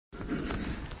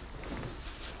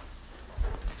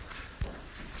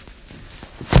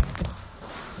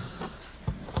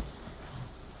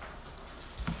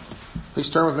Please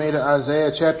turn with me to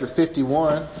Isaiah chapter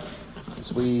 51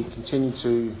 as we continue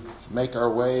to make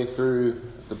our way through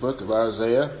the book of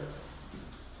Isaiah.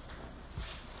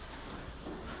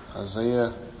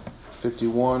 Isaiah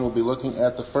 51, we'll be looking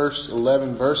at the first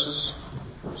 11 verses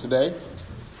today.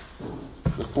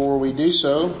 Before we do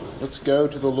so, let's go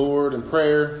to the Lord in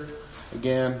prayer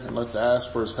again, and let's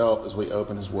ask for His help as we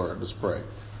open His Word. Let's pray.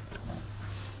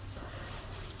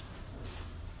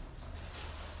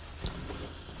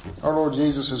 Our Lord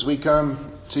Jesus, as we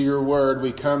come to your word,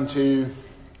 we come to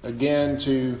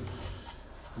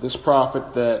this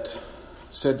prophet that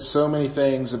said so many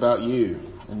things about you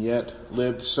and yet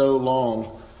lived so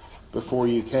long before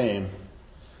you came.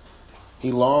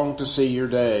 He longed to see your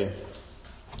day.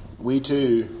 We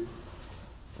too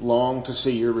long to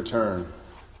see your return.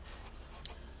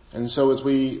 And so as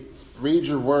we read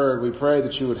your word, we pray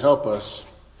that you would help us,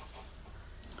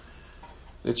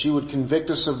 that you would convict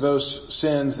us of those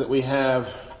sins that we have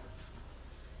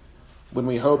when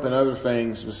we hope in other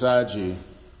things besides you.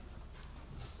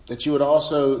 That you would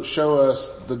also show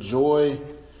us the joy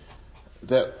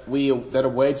that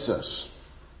awaits us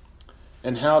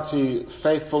and how to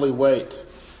faithfully wait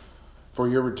for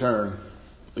your return.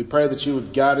 We pray that you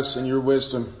would guide us in your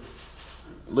wisdom,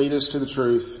 lead us to the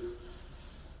truth.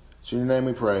 It's in your name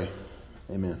we pray.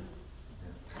 Amen.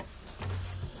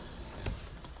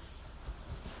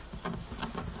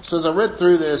 So as I read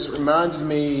through this, it reminded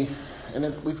me,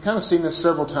 and we've kind of seen this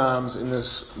several times in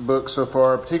this book so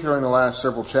far, particularly in the last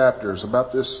several chapters,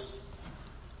 about this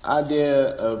idea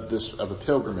of a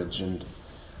pilgrimage. And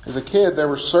as a kid, there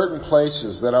were certain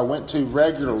places that I went to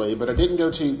regularly, but I didn't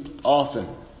go to often,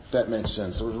 if that makes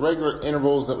sense. There was regular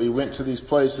intervals that we went to these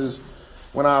places.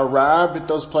 When I arrived at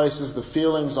those places, the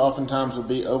feelings oftentimes would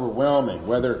be overwhelming,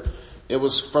 whether it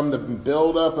was from the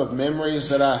buildup of memories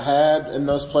that I had in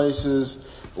those places,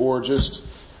 or just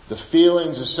the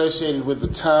feelings associated with the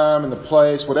time and the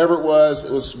place, whatever it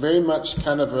was very much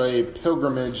kind of a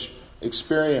pilgrimage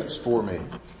experience for me.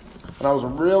 When I was a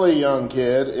really young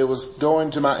kid, it was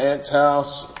going to my aunt's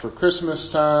house for Christmas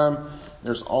time.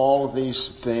 There's all of these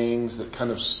things that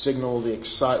kind of signal the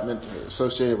excitement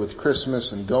associated with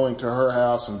Christmas and going to her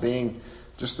house and being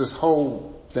just this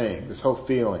whole thing, this whole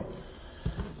feeling.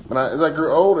 As I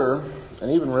grew older,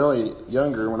 and even really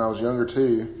younger, when I was younger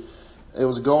too, it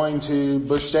was going to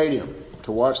Busch Stadium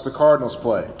to watch the Cardinals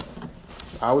play.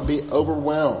 I would be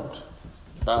overwhelmed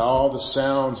by all the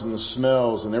sounds and the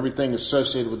smells and everything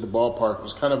associated with the ballpark. It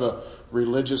was kind of a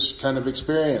religious kind of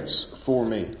experience for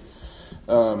me.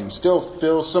 Still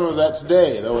feel some of that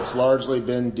today, though it's largely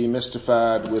been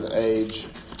demystified with age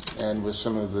and with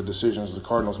some of the decisions the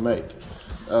Cardinals make.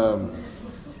 But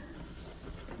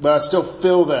I still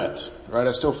feel that, right?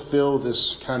 I still feel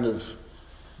this kind of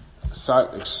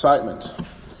excitement.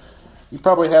 You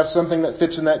probably have something that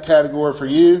fits in that category for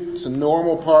you. It's a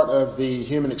normal part of the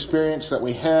human experience that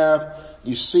we have.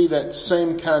 You see that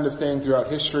same kind of thing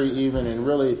throughout history even, and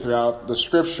really throughout the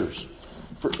scriptures.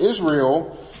 For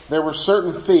Israel, there were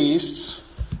certain feasts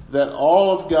that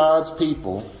all of God's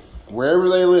people, wherever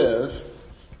they live,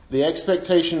 the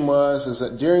expectation is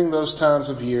that during those times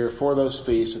of year, for those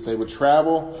feasts, that they would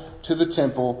travel to the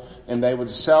temple and they would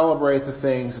celebrate the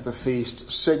things that the feast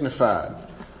signified.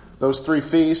 Those three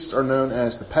feasts are known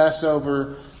as the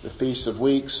Passover, the Feast of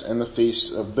Weeks, and the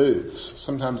Feast of Booths.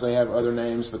 Sometimes they have other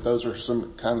names, but those are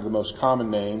some kind of the most common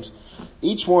names.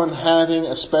 Each one having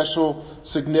a special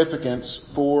significance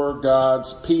for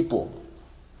God's people.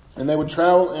 And they would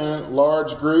travel in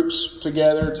large groups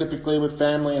together, typically with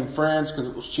family and friends, because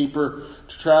it was cheaper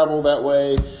to travel that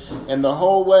way. And the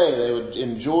whole way they would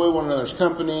enjoy one another's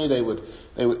company. They would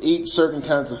eat certain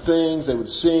kinds of things. They would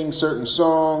sing certain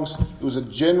songs. It was a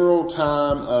general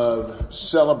time of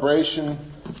celebration,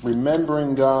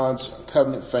 remembering God's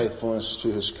covenant faithfulness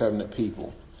to His covenant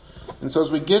people. And so as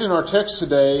we get in our text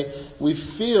today, we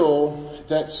feel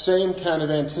that same kind of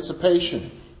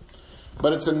anticipation.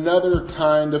 But it's another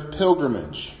kind of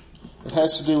pilgrimage. It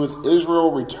has to do with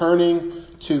Israel returning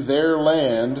to their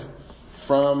land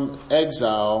from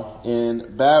exile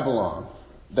in Babylon.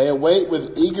 They await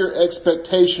with eager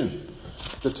expectation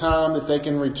the time that they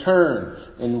can return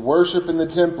and worship in the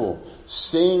temple,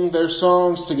 sing their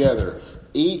songs together,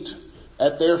 eat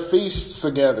at their feasts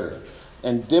together,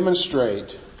 and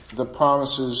demonstrate the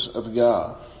promises of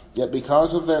God. Yet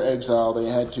because of their exile,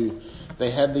 they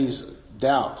had these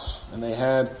doubts and they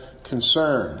had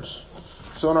concerns.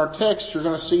 So in our text, you're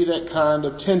going to see that kind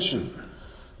of tension.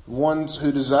 Ones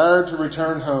who desired to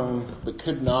return home but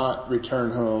could not return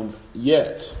home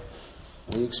yet.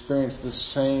 We experience the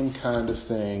same kind of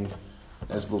thing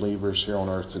as believers here on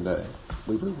earth today.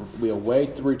 We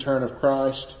await the return of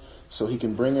Christ so he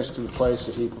can bring us to the place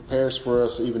that he prepares for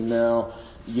us even now,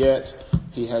 yet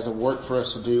he has a work for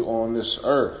us to do on this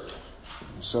earth.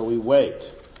 So we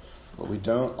wait, but we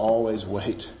don't always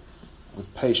wait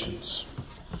with patience.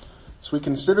 So we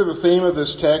consider the theme of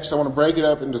this text. I want to break it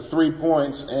up into 3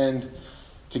 points, and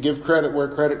to give credit where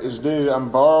credit is due, I'm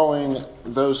borrowing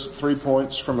those 3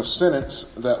 points from a sentence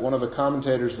that one of the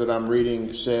commentators that I'm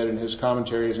reading said in his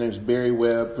commentary. His name is Barry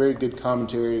Webb. Very good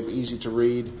commentary, easy to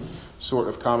read sort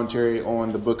of commentary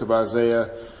on the book of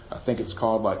Isaiah. I think it's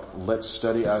called like Let's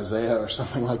Study Isaiah or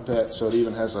something like that. So it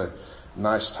even has a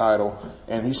nice title.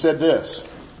 And he said this.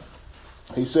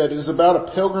 He said, it is about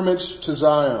a pilgrimage to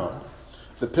Zion.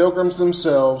 The pilgrims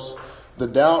themselves, the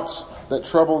doubts that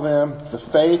trouble them, the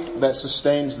faith that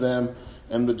sustains them,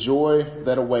 and the joy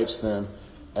that awaits them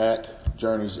at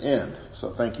journey's end.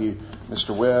 So thank you,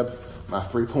 Mr. Webb. My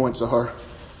 3 points are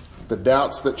the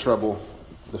doubts that trouble,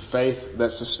 the faith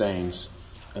that sustains,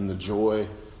 and the joy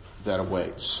that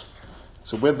awaits.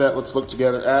 So with that, let's look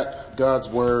together at God's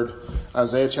Word.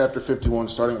 Isaiah chapter 51,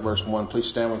 starting at verse 1. Please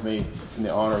stand with me in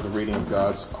the honor of the reading of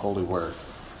God's holy Word.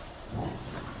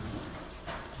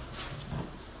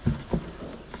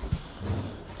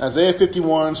 Isaiah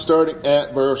 51, starting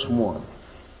at verse 1.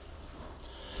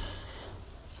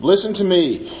 Listen to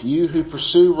me, you who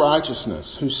pursue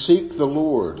righteousness, who seek the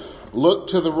Lord. Look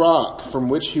to the rock from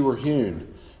which you were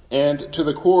hewn, and to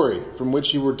the quarry from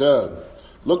which you were dug.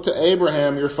 Look to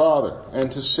Abraham your father,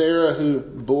 and to Sarah who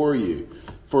bore you.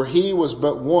 For he was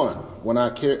but one when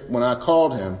I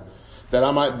called him, that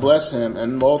I might bless him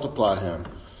and multiply him.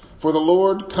 For the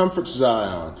Lord comforts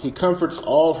Zion. He comforts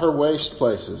all her waste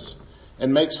places,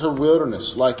 and makes her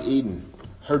wilderness like Eden,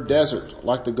 her desert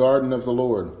like the garden of the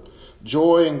Lord.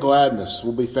 Joy and gladness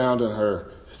will be found in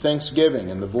her, thanksgiving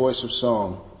and the voice of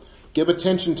song. Give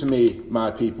attention to me,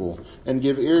 my people, and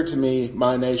give ear to me,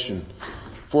 my nation.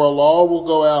 For a law will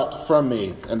go out from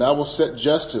me, and I will set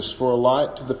justice for a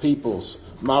light to the peoples.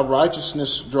 My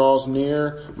righteousness draws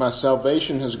near, my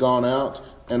salvation has gone out,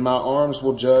 and my arms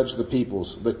will judge the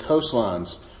peoples. The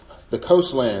coastlands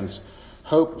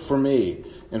hope for me,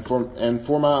 and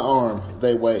for my arm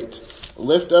they wait.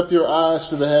 Lift up your eyes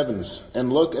to the heavens,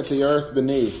 and look at the earth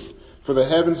beneath. For the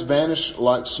heavens vanish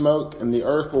like smoke, and the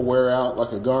earth will wear out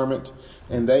like a garment,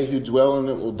 and they who dwell in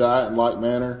it will die in like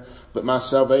manner. But my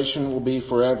salvation will be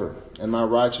forever, and my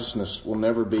righteousness will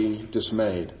never be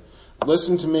dismayed.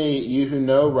 Listen to me, you who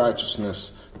know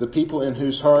righteousness, the people in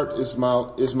whose heart is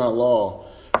my law.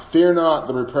 Fear not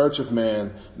the reproach of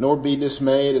man, nor be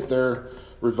dismayed at their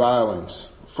revilings.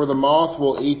 For the moth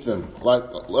will eat them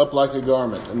up like a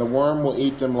garment, and the worm will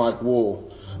eat them like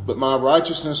wool. But my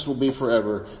righteousness will be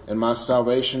forever, and my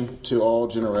salvation to all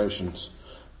generations.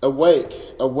 Awake,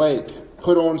 awake,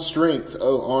 put on strength,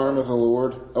 O arm of the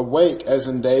Lord. Awake as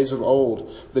in days of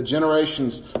old, the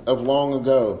generations of long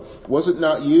ago. Was it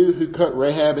not you who cut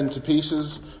Rahab into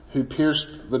pieces, who pierced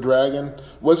the dragon?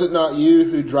 Was it not you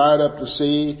who dried up the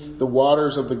sea, the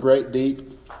waters of the great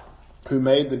deep? Who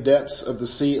made the depths of the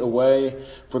sea a way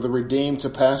for the redeemed to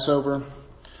pass over?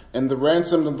 And the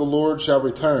ransomed of the Lord shall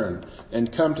return,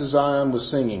 and come to Zion with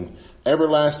singing.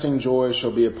 Everlasting joy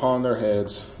shall be upon their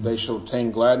heads. They shall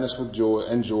obtain gladness with joy,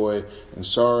 and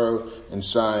sorrow and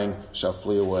sighing shall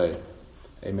flee away.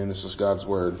 Amen. This is God's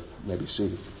word. You may be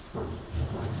seated.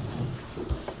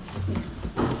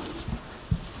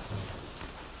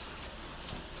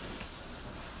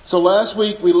 So last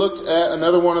week we looked at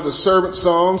another one of the servant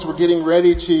songs. We're getting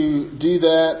ready to do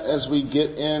that as we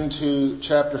get into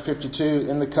chapter 52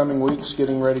 in the coming weeks,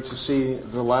 getting ready to see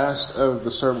the last of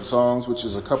the servant songs, which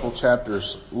is a couple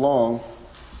chapters long.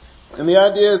 And the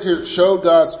idea is here, it showed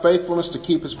God's faithfulness to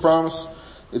keep his promise.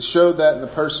 It showed that in the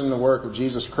person and the work of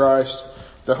Jesus Christ.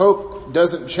 The hope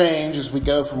doesn't change as we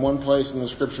go from one place in the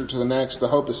scripture to the next. The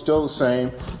hope is still the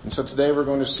same. And so today we're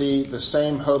going to see the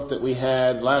same hope that we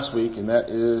had last week, and that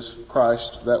is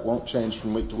Christ. That won't change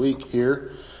from week to week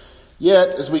here.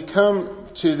 Yet, as we come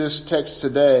to this text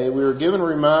today, we are given a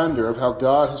reminder of how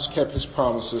God has kept his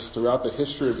promises throughout the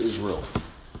history of Israel.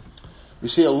 We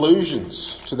see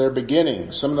allusions to their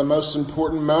beginning, some of the most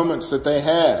important moments that they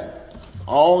had.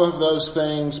 All of those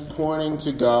things pointing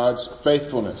to God's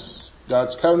faithfulness.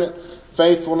 God's covenant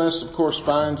faithfulness, of course,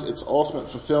 finds its ultimate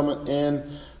fulfillment in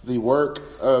the work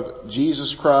of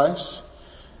Jesus Christ.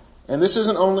 And this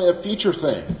isn't only a future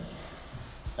thing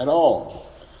at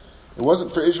all. It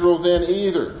wasn't for Israel then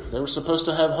either. They were supposed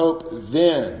to have hope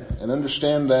then and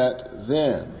understand that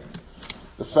then.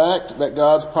 The fact that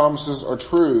God's promises are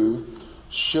true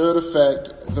should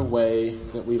affect the way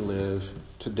that we live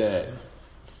today.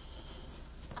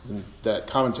 that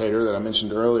commentator that I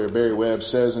mentioned earlier, Barry Webb,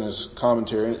 says in his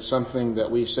commentary, and it's something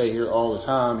that we say here all the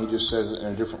time, he just says it in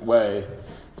a different way.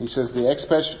 He says the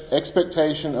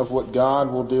expectation of what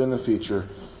God will do in the future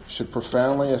should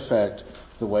profoundly affect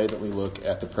the way that we look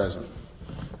at the present.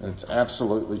 And it's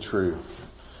absolutely true.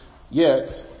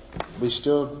 Yet, we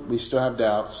still have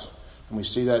doubts, and we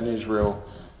see that in Israel,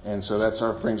 and so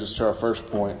brings us to our first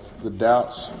point, the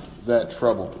doubts that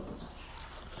trouble.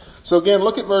 So again,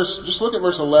 look at verse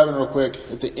 11 real quick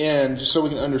at the end, just so we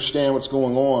can understand what's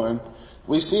going on.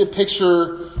 We see a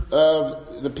picture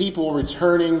of the people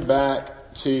returning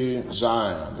back to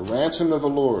Zion. The ransomed of the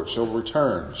Lord shall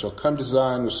return, shall come to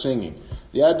Zion with singing.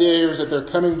 The idea here is that they're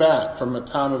coming back from a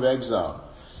time of exile.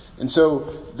 And so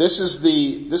this is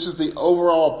the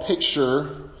overall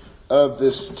picture of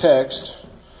this text.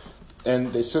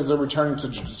 And it says they're returning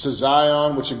to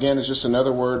Zion, which again is just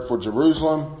another word for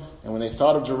Jerusalem. And when they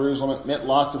thought of Jerusalem, it meant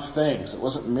lots of things. It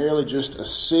wasn't merely just a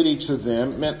city to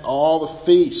them. It meant all the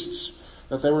feasts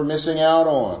that they were missing out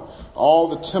on. All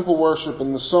the temple worship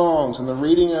and the songs and the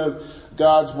reading of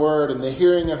God's word and the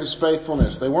hearing of his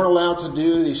faithfulness. They weren't allowed to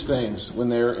do these things when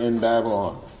they were in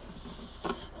Babylon.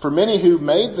 For many who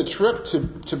made the trip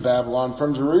to Babylon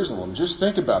from Jerusalem, just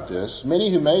think about this.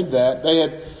 Many who made that,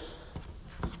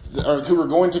 who were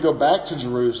going to go back to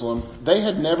Jerusalem, they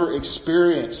had never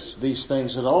experienced these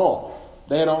things at all.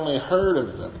 They had only heard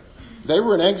of them. They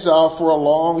were in exile for a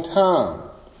long time.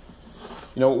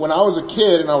 You know, when I was a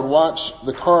kid and I would watch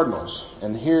the Cardinals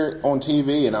and hear on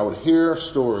TV, and I would hear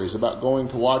stories about going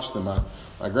to watch them.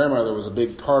 My grandmother was a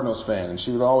big Cardinals fan, and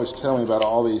she would always tell me about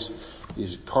all these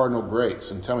Cardinal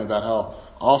greats and tell me about how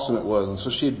awesome it was. And so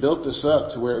she had built this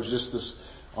up to where it was just this,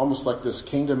 almost like this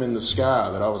kingdom in the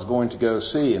sky that I was going to go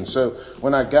see. And so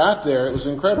when I got there, it was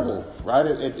incredible, right?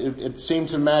 It seemed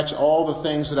to match all the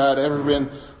things that I'd ever been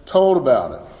told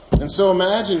about it. And so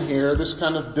imagine here this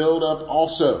kind of build up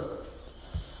also.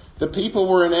 The people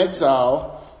were in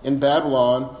exile in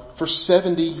Babylon for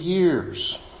 70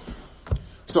 years.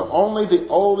 So only the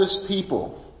oldest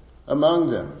people among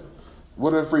them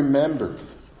would have remembered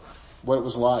what it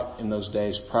was like in those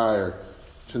days prior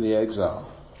to the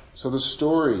exile. So the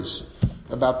stories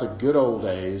about the good old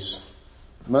days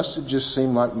must have just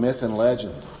seemed like myth and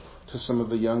legend to some of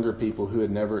the younger people who had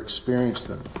never experienced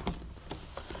them.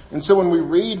 And so when we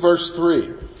read verse 3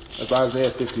 of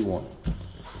Isaiah 51,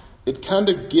 it kind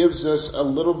of gives us a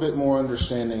little bit more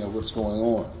understanding of what's going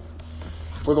on.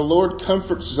 For the Lord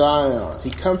comforts Zion. He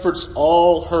comforts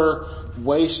all her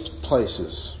waste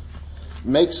places,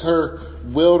 makes her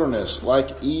wilderness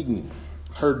like Eden,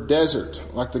 her desert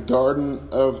like the garden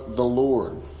of the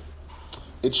Lord.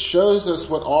 It shows us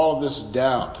what all of this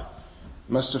doubt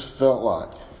must have felt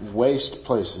like. Waste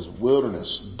places,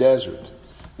 wilderness, desert.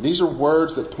 These are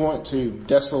words that point to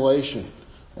desolation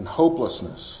and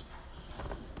hopelessness.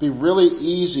 It would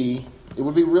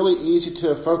be really easy to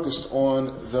have focused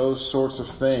on those sorts of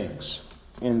things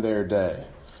in their day.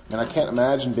 And I can't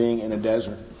imagine being in a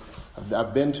desert.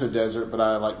 I've been to a desert, but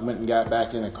I went and got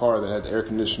back in a car that had air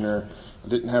conditioner. I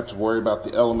didn't have to worry about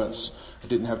the elements. I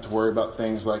didn't have to worry about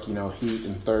things like, heat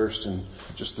and thirst and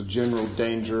just the general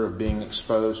danger of being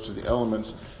exposed to the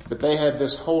elements. But they had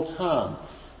this whole time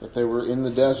that they were in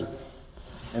the desert.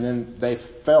 And then they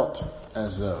felt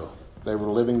as though they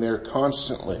were living there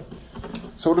constantly.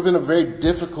 So it would have been a very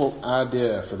difficult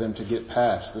idea for them to get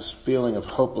past this feeling of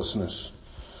hopelessness.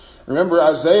 Remember,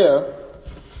 Isaiah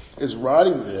is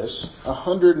writing this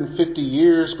 150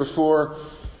 years before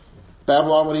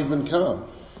Babylon would even come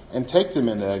and take them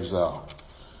into exile.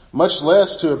 Much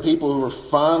less to a people who are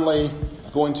finally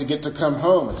going to get to come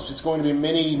home. It's going to be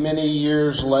many, many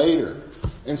years later.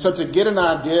 And so to get an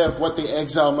idea of what the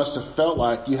exile must have felt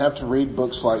like, you have to read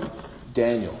books like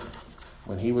Daniel,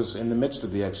 when he was in the midst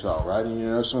of the exile, right? And you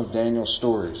know some of Daniel's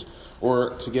stories.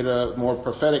 Or to get a more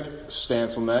prophetic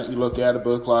stance on that, you look at a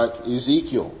book like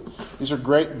Ezekiel. These are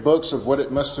great books of what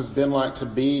it must have been like to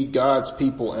be God's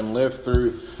people and live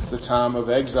through the time of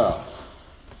exile.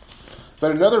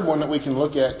 But another one that we can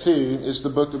look at too is the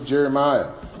book of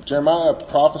Jeremiah. Jeremiah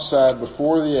prophesied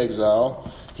before the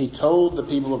exile. He told the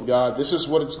people of God, this is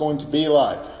what it's going to be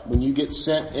like. When you get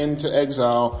sent into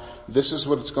exile, this is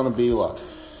what it's going to be like.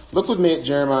 Look with me at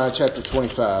Jeremiah chapter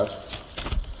 25.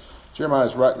 Jeremiah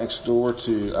is right next door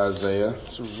to Isaiah.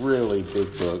 It's a really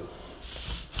big book.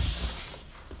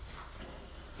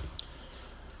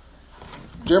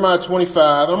 Jeremiah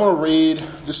 25, I'm going to read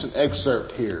just an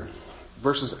excerpt here,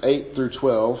 verses 8 through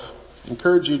 12. I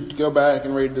encourage you to go back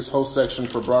and read this whole section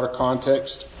for broader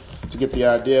context to get the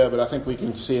idea, but I think we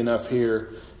can see enough here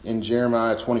in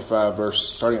Jeremiah 25,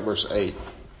 starting at verse 8.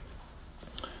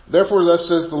 Therefore thus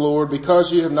says the Lord,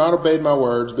 because you have not obeyed my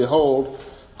words, behold,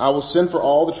 I will send for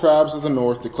all the tribes of the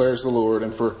north, declares the Lord,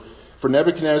 and for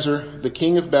Nebuchadnezzar, the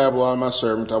king of Babylon, my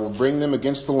servant, I will bring them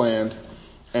against the land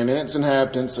and in its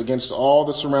inhabitants, against all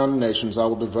the surrounding nations. I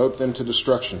will devote them to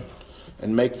destruction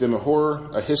and make them a horror,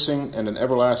 a hissing, and an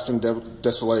everlasting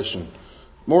desolation.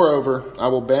 Moreover, I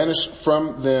will banish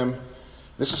from them,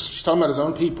 he's talking about his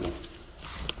own people.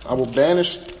 I will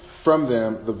banish from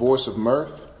them the voice of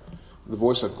mirth, the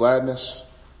voice of gladness,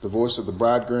 the voice of the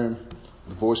bridegroom,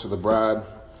 the voice of the bride,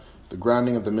 the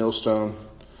grinding of the millstone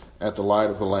at the light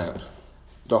of the lamp.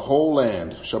 The whole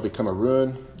land shall become a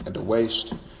ruin and a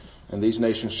waste, and these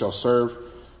nations shall serve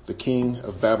the king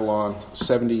of Babylon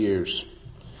 70 years.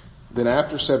 Then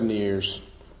after 70 years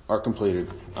are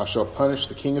completed, I shall punish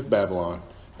the king of Babylon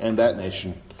and that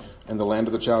nation and the land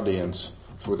of the Chaldeans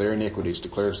for their iniquities,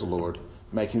 declares the Lord,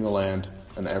 making the land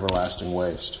an everlasting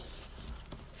waste.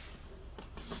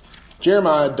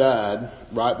 Jeremiah died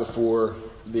right before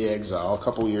the exile, a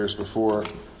couple years before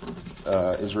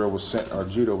Judah was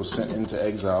sent into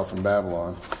exile from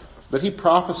Babylon. But he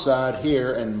prophesied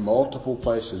here in multiple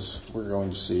places, we're going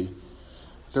to see,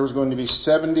 there was going to be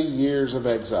 70 years of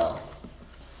exile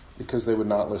because they would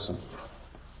not listen.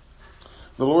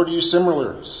 The Lord used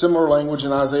similar language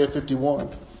in Isaiah 51,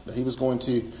 that he was going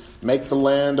to make the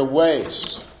land a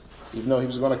waste, even though he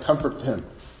was going to comfort them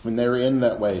when they were in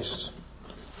that waste.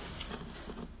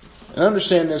 And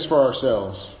understand this for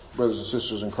ourselves, brothers and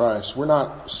sisters in Christ. We're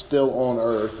not still on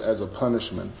earth as a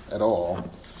punishment at all.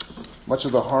 Much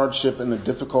of the hardship and the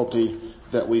difficulty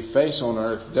that we face on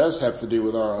earth does have to do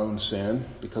with our own sin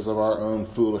because of our own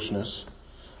foolishness.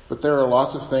 But there are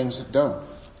lots of things that don't.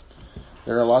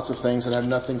 There are lots of things that have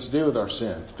nothing to do with our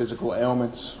sin. Physical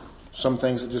ailments, some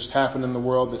things that just happen in the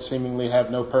world that seemingly have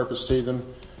no purpose to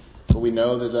them. But we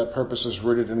know that that purpose is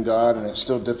rooted in God, and it's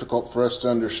still difficult for us to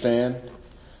understand.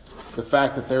 The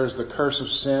fact that there is the curse of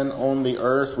sin on the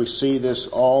earth, we see this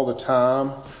all the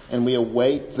time, and we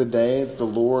await the day that the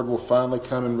Lord will finally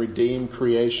come and redeem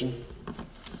creation.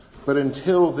 But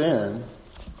until then,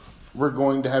 we're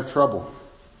going to have trouble.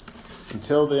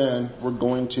 Until then, we're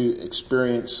going to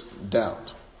experience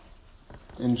doubt.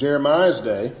 In Jeremiah's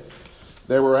day,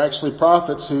 there were actually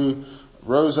prophets who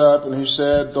rose up and who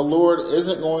said, the Lord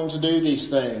isn't going to do these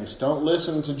things. Don't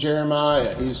listen to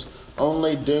Jeremiah. He's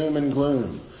only doom and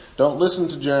gloom. Don't listen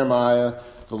to Jeremiah.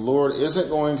 The Lord isn't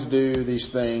going to do these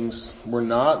things. We're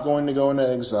not going to go into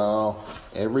exile.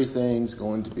 Everything's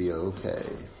going to be okay.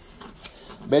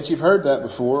 Bet you've heard that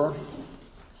before.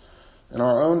 In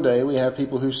our own day, we have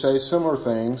people who say similar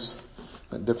things,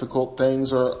 that difficult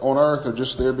things are on earth are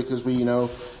just there because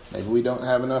maybe we don't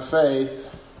have enough faith,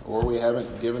 or we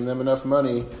haven't given them enough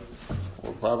money,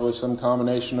 or probably some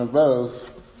combination of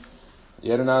both.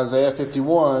 Yet in Isaiah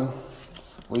 51,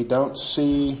 we don't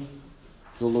see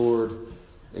the Lord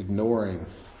ignoring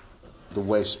the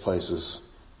waste places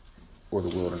or the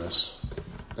wilderness.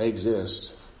 They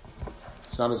exist.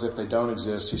 It's not as if they don't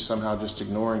exist. He's somehow just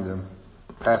ignoring them,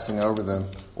 passing over them,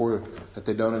 or that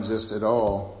they don't exist at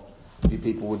all. If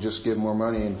people would just give more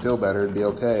money and feel better, it'd be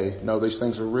okay. No, these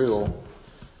things are real.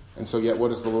 And so yet what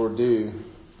does the Lord do?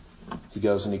 He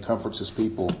goes and he comforts his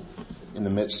people in the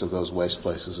midst of those waste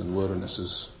places and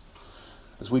wildernesses.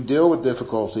 As we deal with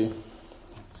difficulty,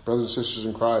 brothers and sisters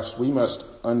in Christ, we must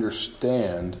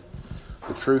understand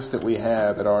the truth that we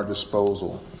have at our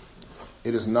disposal.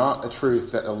 It is not a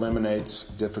truth that eliminates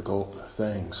difficult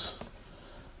things,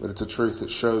 but it's a truth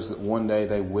that shows that one day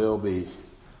they will be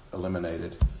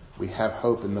eliminated. We have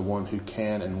hope in the one who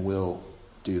can and will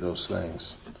do those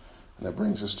things. And that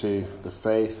brings us to the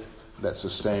faith that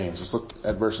sustains. Let's look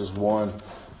at verses 1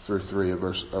 through 3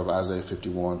 of Isaiah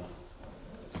 51.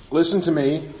 Listen to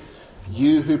me,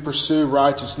 you who pursue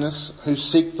righteousness, who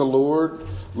seek the Lord.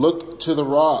 Look to the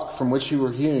rock from which you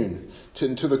were hewn, to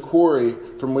the quarry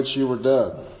from which you were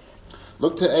dug.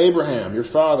 Look to Abraham, your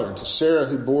father, and to Sarah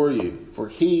who bore you, for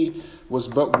he was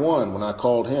but one when I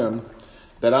called him,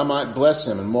 that I might bless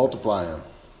him and multiply him.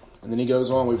 And then he goes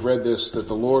on, we've read this, that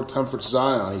the Lord comforts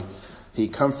Zion. He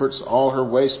comforts all her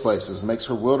waste places, makes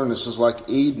her wildernesses like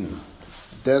Eden,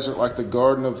 desert like the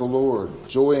garden of the Lord.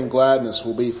 Joy and gladness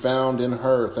will be found in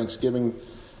her, thanksgiving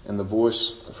and the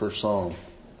voice of her song.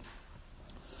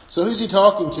 So who's he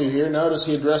talking to here? Notice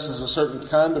he addresses a certain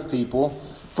kind of people.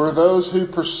 For those who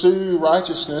pursue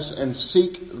righteousness and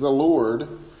seek the Lord,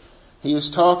 he is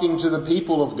talking to the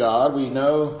people of God. We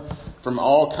know from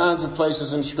all kinds of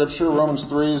places in Scripture, Romans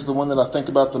 3 is the one that I think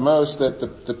about the most, that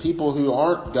the people who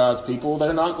aren't God's people,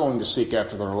 they're not going to seek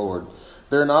after their Lord.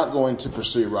 They're not going to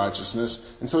pursue righteousness.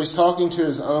 And so he's talking to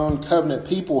his own covenant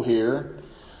people here.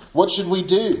 What should we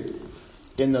do?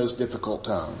 in those difficult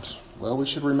times? Well, we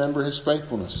should remember his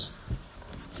faithfulness.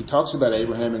 He talks about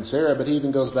Abraham and Sarah, but he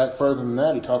even goes back further than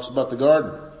that. He talks about the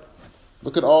garden.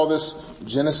 Look at all this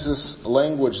Genesis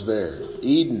language there.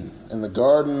 Eden and the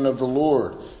garden of the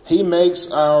Lord. He makes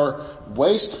our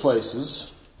waste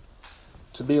places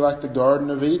to be like the Garden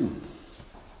of Eden.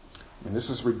 And this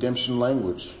is redemption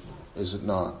language, is it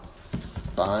not?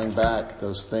 Buying back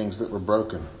those things that were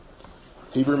broken.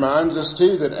 He reminds us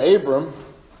too that Abram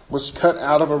was cut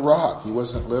out of a rock. He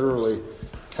wasn't literally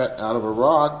cut out of a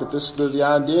rock, but the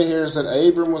idea here is that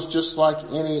Abram was just like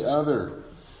any other.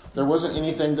 There wasn't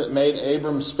anything that made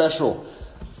Abram special.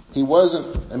 He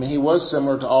was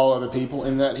similar to all other people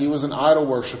in that he was an idol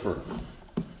worshiper.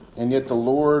 And yet the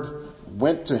Lord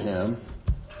went to him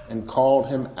and called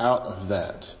him out of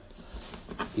that.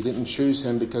 He didn't choose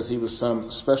him because he was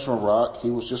some special rock. He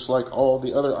was just like all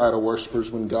the other idol worshipers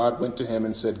when God went to him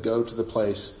and said, go to the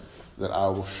place that I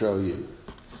will show you.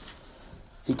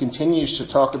 He continues to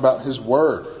talk about his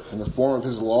word in the form of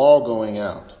his law going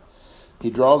out. He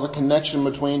draws a connection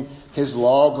between his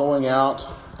law going out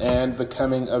and the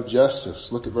coming of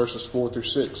justice. Look at verses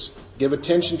 4-6. Give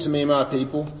attention to me, my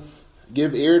people.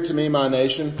 Give ear to me, my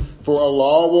nation, for a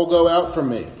law will go out from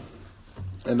me,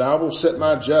 and I will set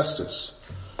my justice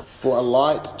for a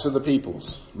light to the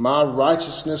peoples. My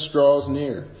righteousness draws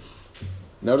near.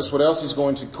 Notice what else he's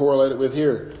going to correlate it with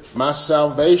here. My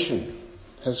salvation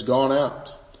has gone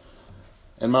out,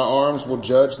 and my arms will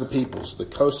judge the peoples. The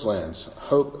coastlands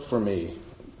hope for me,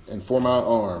 and for my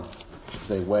arm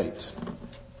they wait.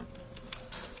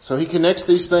 So he connects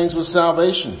these things with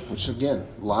salvation, which again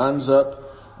lines up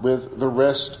with the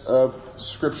rest of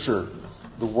Scripture.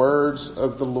 The words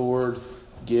of the Lord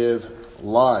give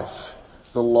life.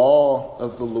 The law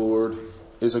of the Lord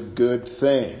is a good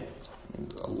thing.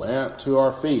 A lamp to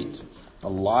our feet, a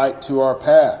light to our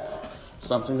path,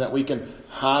 something that we can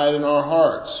hide in our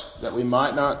hearts, that we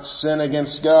might not sin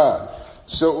against God.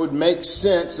 So it would make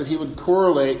sense that he would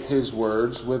correlate his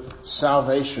words with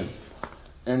salvation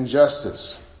and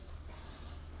justice.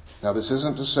 Now, this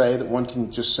isn't to say that one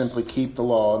can just simply keep the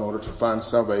law in order to find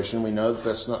salvation. We know that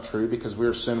that's not true because we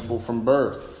are sinful from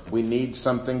birth. We need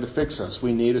something to fix us.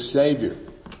 We need a Savior.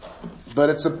 But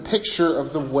it's a picture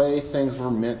of the way things were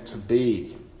meant to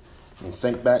be. I mean,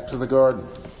 think back to the garden.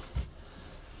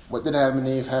 What did Adam and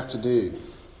Eve have to do?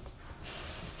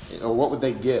 Or what would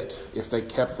they get if they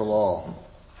kept the law?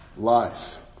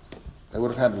 Life. They would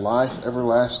have had life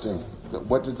everlasting. But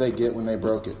what did they get when they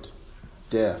broke it?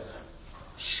 Death.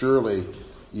 Surely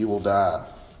you will die.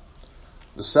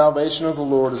 The salvation of the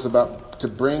Lord is about to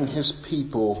bring his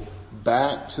people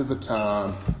back to the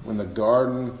time when the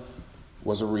garden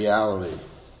was a reality.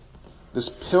 This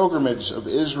pilgrimage of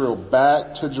Israel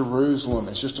back to Jerusalem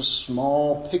is just a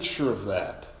small picture of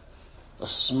that. A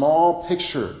small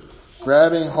picture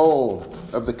grabbing hold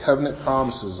of the covenant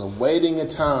promises, awaiting a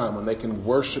time when they can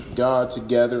worship God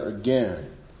together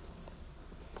again.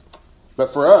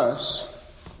 But for us,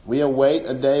 we await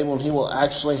a day when he will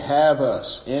actually have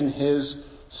us in his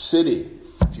city.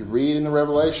 If you read in the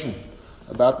Revelation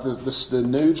about the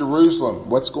New Jerusalem,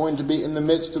 what's going to be in the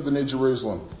midst of the New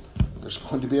Jerusalem? There's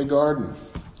going to be a garden.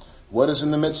 What is in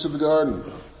the midst of the garden?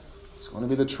 It's going to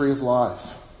be the tree of life.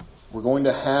 We're going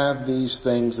to have these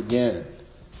things again.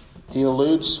 He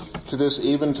alludes to this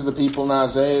even to the people in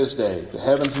Isaiah's day. The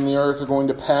heavens and the earth are going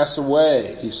to pass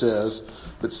away, he says,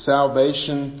 but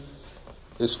salvation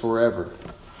is forever.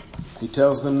 He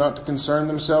tells them not to concern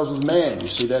themselves with man. You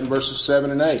see that in verses 7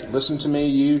 and 8. Listen to me,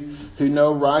 you who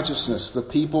know righteousness, the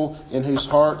people in whose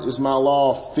heart is my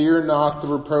law. Fear not the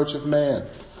reproach of man,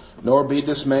 nor be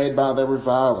dismayed by their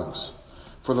revilings.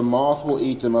 For the moth will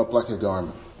eat them up like a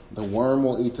garment. The worm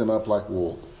will eat them up like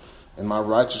wool. And my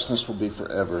righteousness will be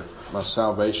forever, my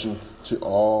salvation to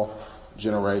all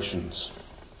generations.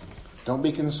 Don't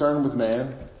be concerned with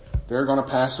man. They're going to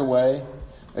pass away.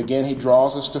 Again, he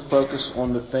draws us to focus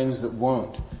on the things that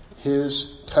won't.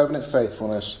 His covenant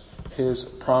faithfulness, his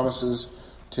promises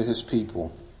to his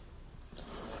people.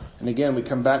 And again, we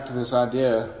come back to this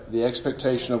idea, the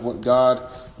expectation of what God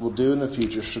will do in the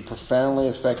future should profoundly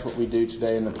affect what we do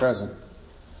today in the present.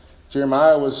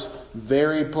 Jeremiah was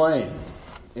very plain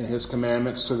in his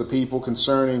commandments to the people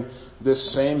concerning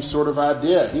this same sort of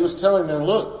idea. He was telling them,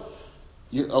 look,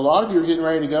 a lot of you are getting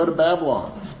ready to go to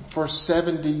Babylon for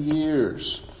 70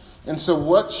 years. And so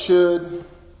what should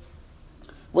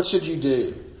you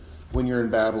do when you're in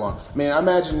Babylon? Man, I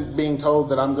imagine being told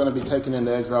that I'm going to be taken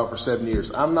into exile for 7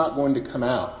 years. I'm not going to come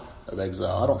out of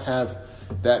exile. I don't have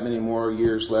that many more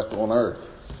years left on earth.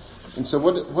 And so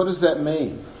what does that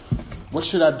mean? What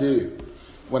should I do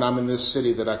when I'm in this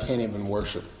city that I can't even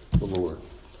worship the Lord?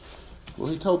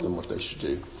 Well, he told them what they should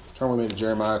do. Turn with me to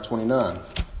Jeremiah 29.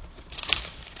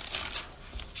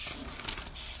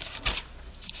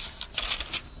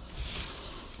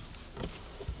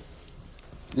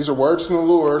 These are words from the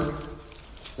Lord.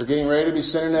 They're getting ready to be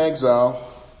sent into exile.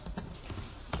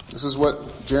 This is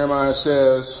what Jeremiah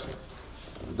says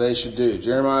they should do.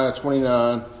 Jeremiah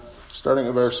 29, starting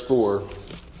at verse 4,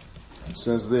 it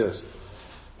says this.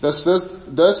 Thus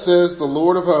says the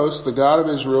Lord of hosts, the God of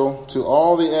Israel, to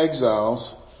all the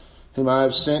exiles whom I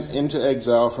have sent into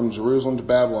exile from Jerusalem to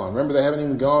Babylon. Remember, they haven't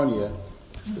even gone yet.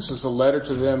 This is a letter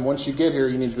to them. Once you get here,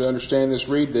 you need to understand this,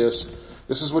 read this.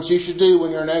 This is what you should do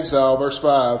when you're in exile. Verse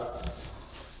 5.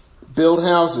 Build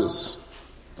houses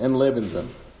and live in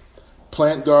them.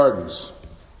 Plant gardens,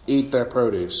 eat their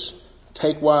produce.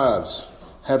 Take wives,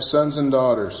 have sons and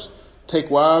daughters. Take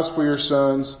wives for your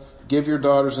sons, give your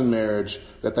daughters in marriage,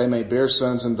 that they may bear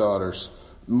sons and daughters.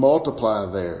 Multiply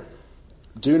there.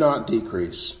 Do not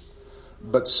decrease,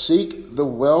 but seek the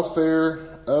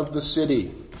welfare of the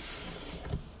city.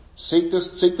 Seek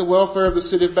the welfare of the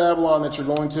city of Babylon that you're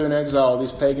going to in exile,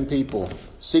 these pagan people.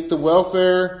 Seek the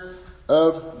welfare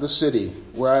of the city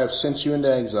where I have sent you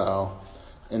into exile,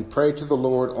 and pray to the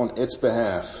Lord on its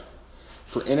behalf.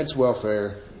 For in its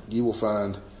welfare you will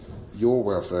find your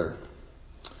welfare.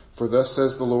 For thus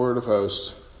says the Lord of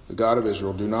hosts, the God of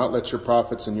Israel, do not let your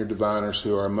prophets and your diviners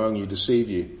who are among you deceive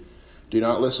you. Do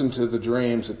not listen to the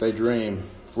dreams that they dream,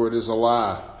 for it is a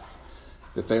lie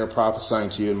that they are prophesying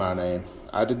to you in my name.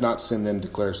 I did not send them,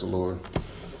 declares the Lord.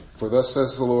 For thus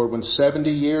says the Lord, when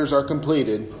 70 years are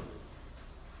completed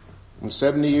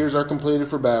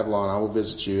for Babylon, I will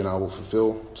visit you and I will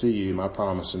fulfill to you my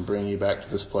promise and bring you back to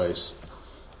this place.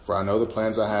 For I know the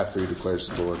plans I have for you, declares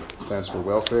the Lord. Plans for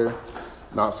welfare,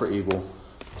 not for evil,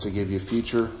 to give you a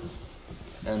future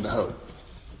and a hope.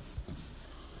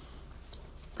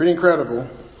 Pretty incredible.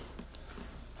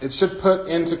 It should put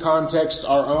into context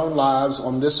our own lives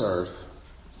on this earth.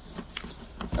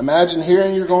 Imagine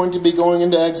hearing you're going to be going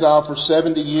into exile for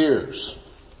 70 years.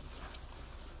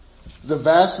 The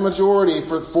vast majority,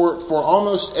 for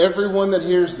almost everyone that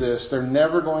hears this, they're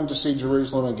never going to see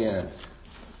Jerusalem again.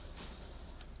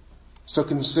 So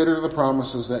consider the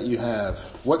promises that you have.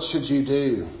 What should you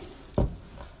do?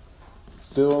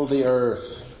 Fill the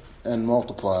earth and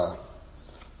multiply.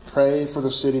 Pray for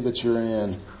the city that you're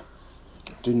in.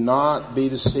 Do not be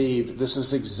deceived. This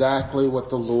is exactly what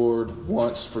the Lord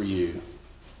wants for you.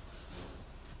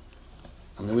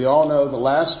 I mean, we all know the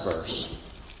last verse,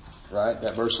 right?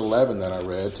 That verse 11 that I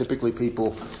read. Typically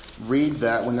people read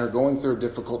that when they're going through a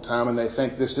difficult time and they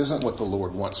think this isn't what the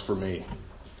Lord wants for me.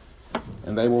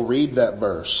 And they will read that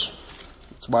verse.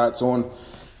 That's why it's on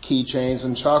keychains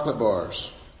and chocolate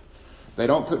bars. They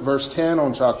don't put verse 10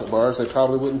 on chocolate bars, they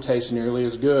probably wouldn't taste nearly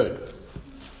as good.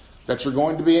 That you're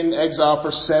going to be in exile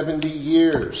for 70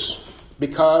 years.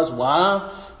 Because,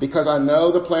 why? Because I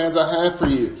know the plans I have for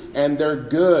you, and they're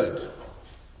good.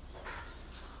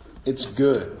 It's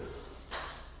good.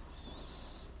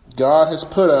 God has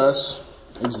put us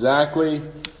exactly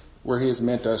where He has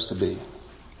meant us to be.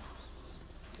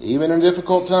 Even in a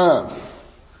difficult time.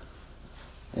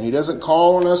 And He doesn't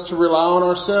call on us to rely on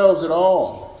ourselves at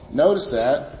all. Notice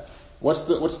that. What's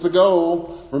the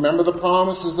goal? Remember the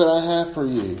promises that I have for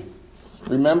you.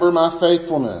 Remember my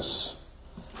faithfulness.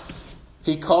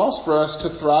 He calls for us to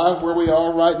thrive where we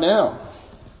are right now.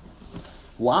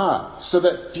 Why? So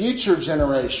that future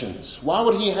generations, why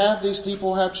would He have these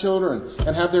people have children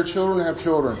and have their children have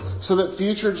children? So that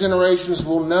future generations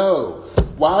will know.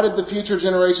 Why did the future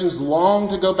generations long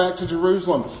to go back to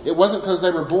Jerusalem? It wasn't because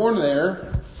they were born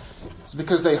there. It's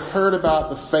because they heard about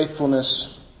the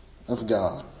faithfulness of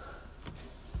God.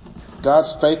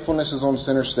 God's faithfulness is on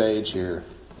center stage here.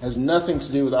 It has nothing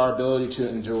to do with our ability to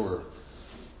endure.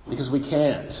 Because we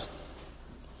can't.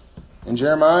 In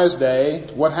Jeremiah's day,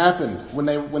 what happened? When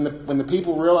the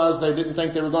people realized they didn't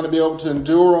think they were going to be able to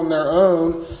endure on their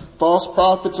own, false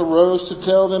prophets arose to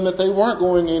tell them that they weren't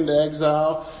going into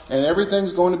exile and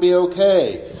everything's going to be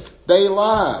okay. They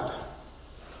lied.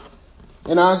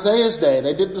 In Isaiah's day,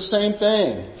 they did the same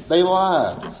thing. They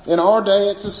lied. In our day,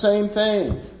 it's the same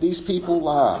thing. These people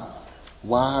lie.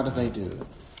 Why do they do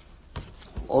it?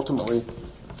 Ultimately,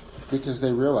 because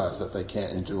they realize that they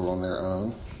can't endure on their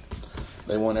own.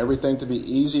 They want everything to be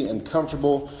easy and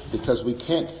comfortable because we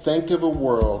can't think of a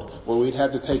world where we'd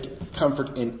have to take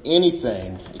comfort in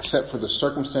anything except for the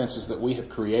circumstances that we have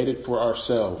created for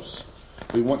ourselves.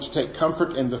 We want to take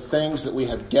comfort in the things that we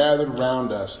have gathered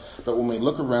around us. But when we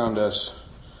look around us,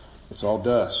 it's all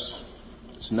dust.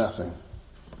 It's nothing.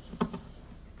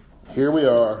 Here we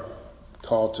are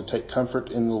called to take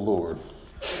comfort in the Lord.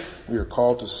 We are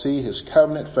called to see his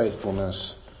covenant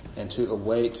faithfulness and to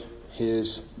await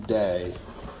his day.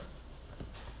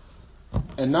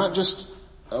 And not just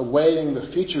awaiting the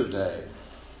future day,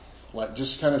 like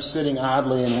just kind of sitting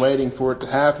idly and waiting for it to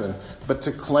happen, but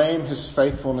to claim his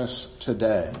faithfulness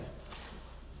today.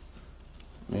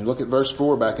 I mean, look at verse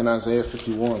 4 back in Isaiah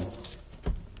 51.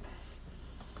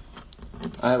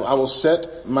 I will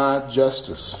set my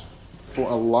justice for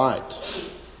a light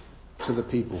to the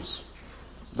peoples.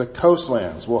 The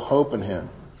coastlands will hope in him.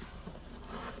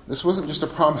 This wasn't just a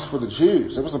promise for the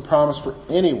Jews. It was a promise for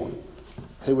anyone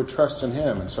who would trust in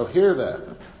him. And so hear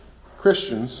that.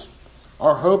 Christians,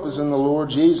 our hope is in the Lord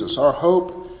Jesus. Our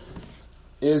hope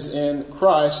is in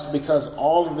Christ because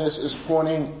all of this is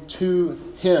pointing to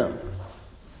him.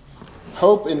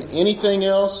 Hope in anything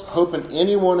else, hope in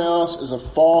anyone else is a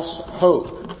false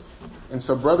hope. And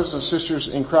so brothers and sisters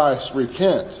in Christ,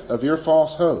 repent of your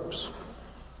false hopes.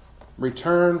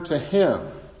 Return to him.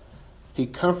 He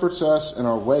comforts us in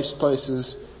our waste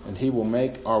places, and he will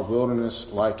make our wilderness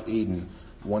like Eden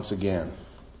once again.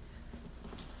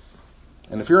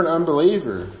 And if you're an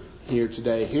unbeliever here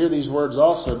today, hear these words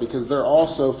also, because they're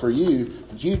also for you.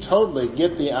 You totally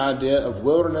get the idea of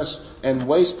wilderness and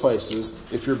waste places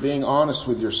if you're being honest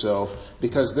with yourself,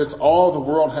 because that's all the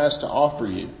world has to offer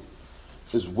you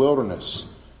is wilderness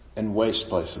and waste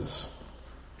places.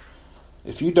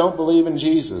 If you don't believe in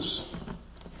Jesus,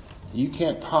 you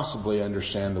can't possibly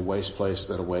understand the waste place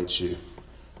that awaits you,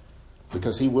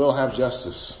 because he will have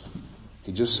justice.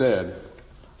 He just said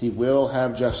he will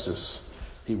have justice.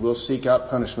 He will seek out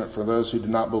punishment for those who do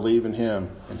not believe in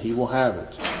him, and he will have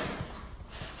it.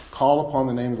 Call upon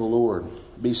the name of the Lord.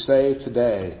 Be saved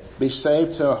today. Be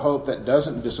saved to a hope that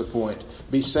doesn't disappoint.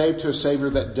 Be saved to a Savior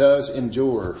that does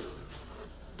endure.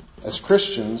 As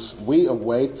Christians, we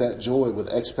await that joy with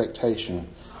expectation.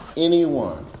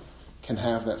 Anyone can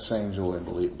have that same joy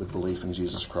with belief in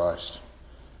Jesus Christ.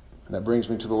 And that brings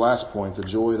me to the last point, the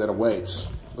joy that awaits.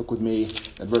 Look with me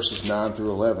at verses 9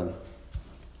 through 11.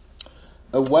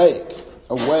 Awake,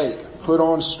 awake, put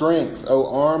on strength,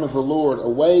 O arm of the Lord.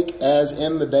 Awake as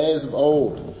in the days of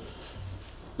old,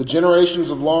 the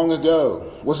generations of long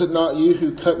ago. Was it not you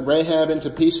who cut Rahab into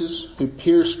pieces, who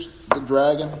pierced the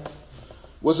dragon?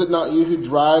 Was it not you who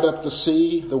dried up the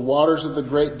sea, the waters of the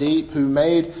great deep, who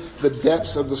made the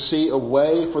depths of the sea a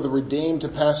way for the redeemed to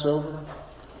pass over?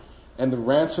 And the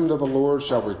ransomed of the Lord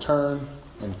shall return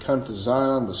and come to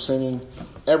Zion with singing.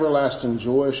 Everlasting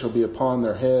joy shall be upon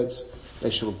their heads.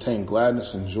 They shall obtain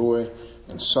gladness and joy,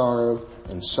 and sorrow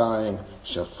and sighing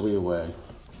shall flee away.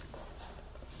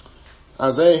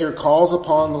 Isaiah here calls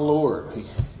upon the Lord.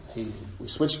 We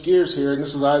switch gears here, and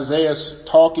this is Isaiah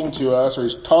talking to us, or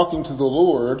he's talking to the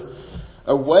Lord.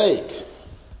 Awake.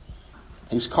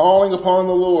 He's calling upon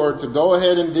the Lord to go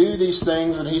ahead and do these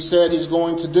things that he said he's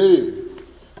going to do.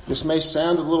 This may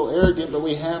sound a little arrogant, but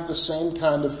we have the same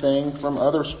kind of thing from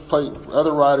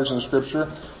other writers in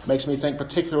Scripture. Makes me think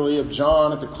particularly of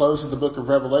John at the close of the book of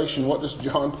Revelation. What does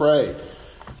John pray?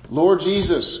 Lord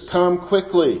Jesus, come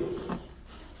quickly.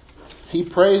 He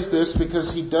prays this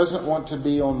because he doesn't want to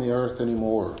be on the earth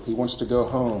anymore. He wants to go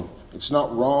home. It's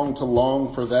not wrong to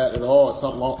long for that at all.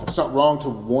 It's not wrong to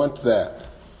want that.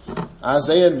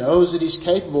 Isaiah knows that he's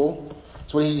capable.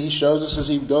 That's what he shows us as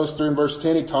he goes through in verse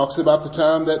 10. He talks about the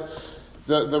time that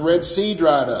the Red Sea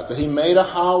dried up, that he made a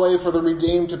highway for the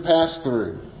redeemed to pass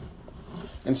through.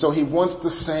 And so he wants the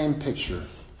same picture.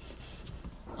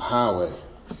 A highway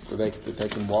that they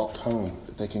can walk home,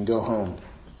 that they can go home.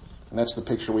 And that's the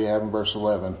picture we have in verse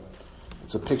 11.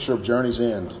 It's a picture of journey's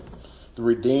end. The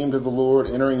redeemed of the Lord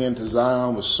entering into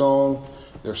Zion with song.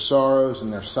 Their sorrows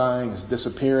and their sighing is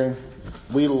disappearing.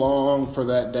 We long for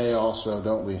that day also,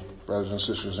 don't we, brothers and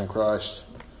sisters in Christ?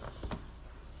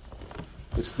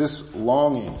 It's this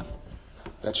longing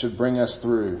that should bring us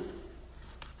through.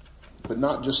 But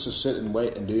not just to sit and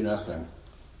wait and do nothing,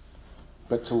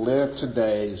 but to live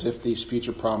today as if these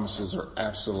future promises are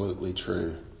absolutely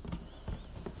true.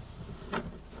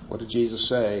 What did Jesus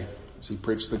say as he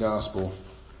preached the gospel?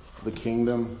 The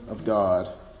kingdom of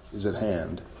God is at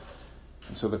hand.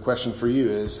 And so the question for you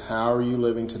is, how are you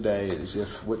living today as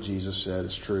if what Jesus said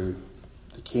is true?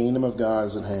 The kingdom of God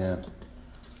is at hand.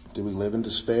 Do we live in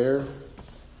despair,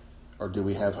 or do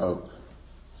we have hope?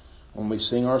 When we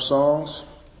sing our songs,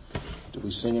 do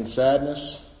we sing in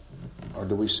sadness, or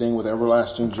do we sing with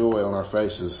everlasting joy on our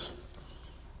faces?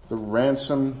 The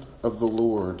ransom of the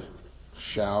Lord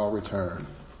shall return.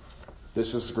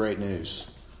 This is great news.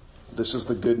 This is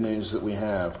the good news that we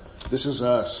have. This is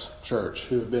us, church,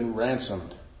 who have been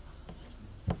ransomed.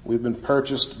 We've been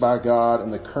purchased by God,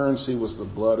 and the currency was the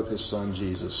blood of his Son,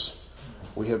 Jesus.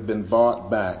 We have been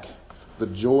bought back. The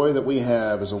joy that we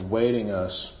have is awaiting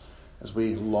us as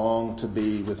we long to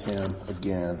be with him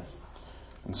again.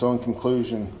 And so in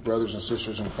conclusion, brothers and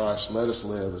sisters in Christ, let us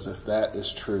live as if that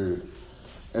is true.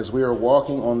 As we are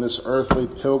walking on this earthly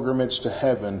pilgrimage to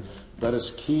heaven, let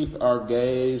us keep our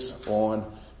gaze on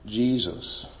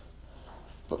Jesus.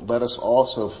 But let us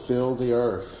also fill the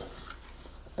earth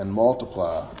and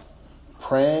multiply,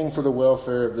 praying for the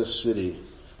welfare of this city,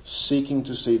 seeking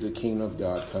to see the kingdom of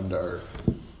God come to earth.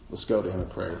 Let's go to him in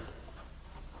prayer.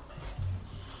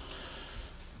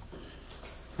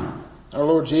 Our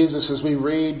Lord Jesus, as we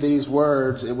read these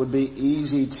words, it would be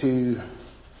easy to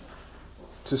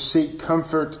seek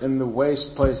comfort in the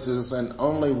waste places and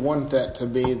only want that to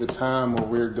be the time where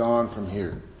we're gone from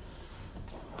here.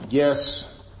 Yes,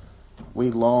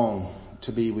 we long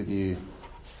to be with you.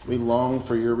 We long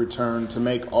for your return to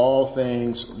make all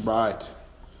things right.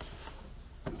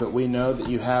 But we know that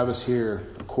you have us here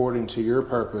according to your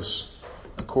purpose,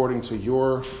 according to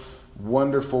your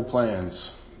wonderful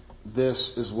plans.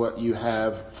 This is what you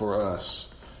have for us.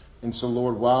 And so,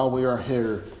 Lord, while we are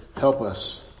here, help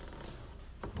us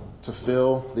to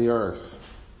fill the earth,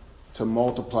 to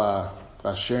multiply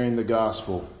by sharing the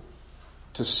gospel,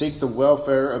 to seek the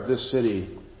welfare of this city,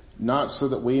 not so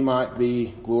that we might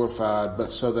be glorified,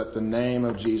 but so that the name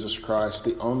of Jesus Christ,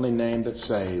 the only name that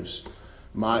saves,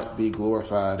 might be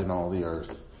glorified in all the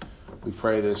earth. We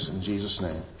pray this in Jesus'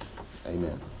 name.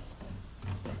 Amen.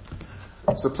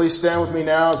 So please stand with me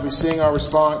now as we sing our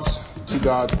response to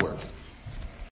God's word.